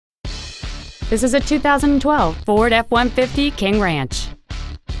This is a 2012 Ford F-150 King Ranch.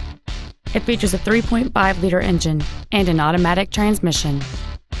 It features a 3.5-liter engine and an automatic transmission.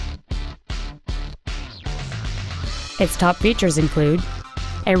 Its top features include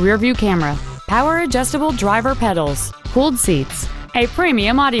a rear-view camera, power-adjustable driver pedals, cooled seats, a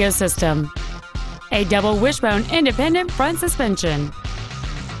premium audio system, a double wishbone independent front suspension,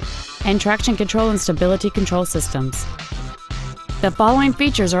 and traction control and stability control systems. The following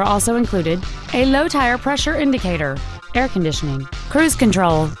features are also included: a low tire pressure indicator, air conditioning, cruise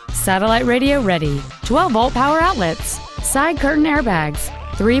control, satellite radio ready, 12-volt power outlets, side curtain airbags,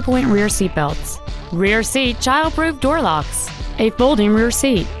 3-point rear seat belts, rear seat child-proof door locks, a folding rear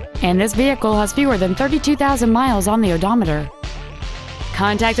seat, and this vehicle has fewer than 32,000 miles on the odometer.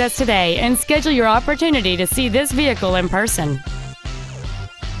 Contact us today and schedule your opportunity to see this vehicle in person.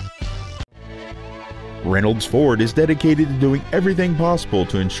 Reynolds Ford is dedicated to doing everything possible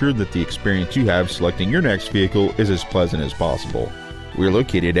to ensure that the experience you have selecting your next vehicle is as pleasant as possible. We're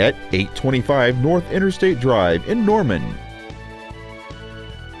located at 825 North Interstate Drive in Norman.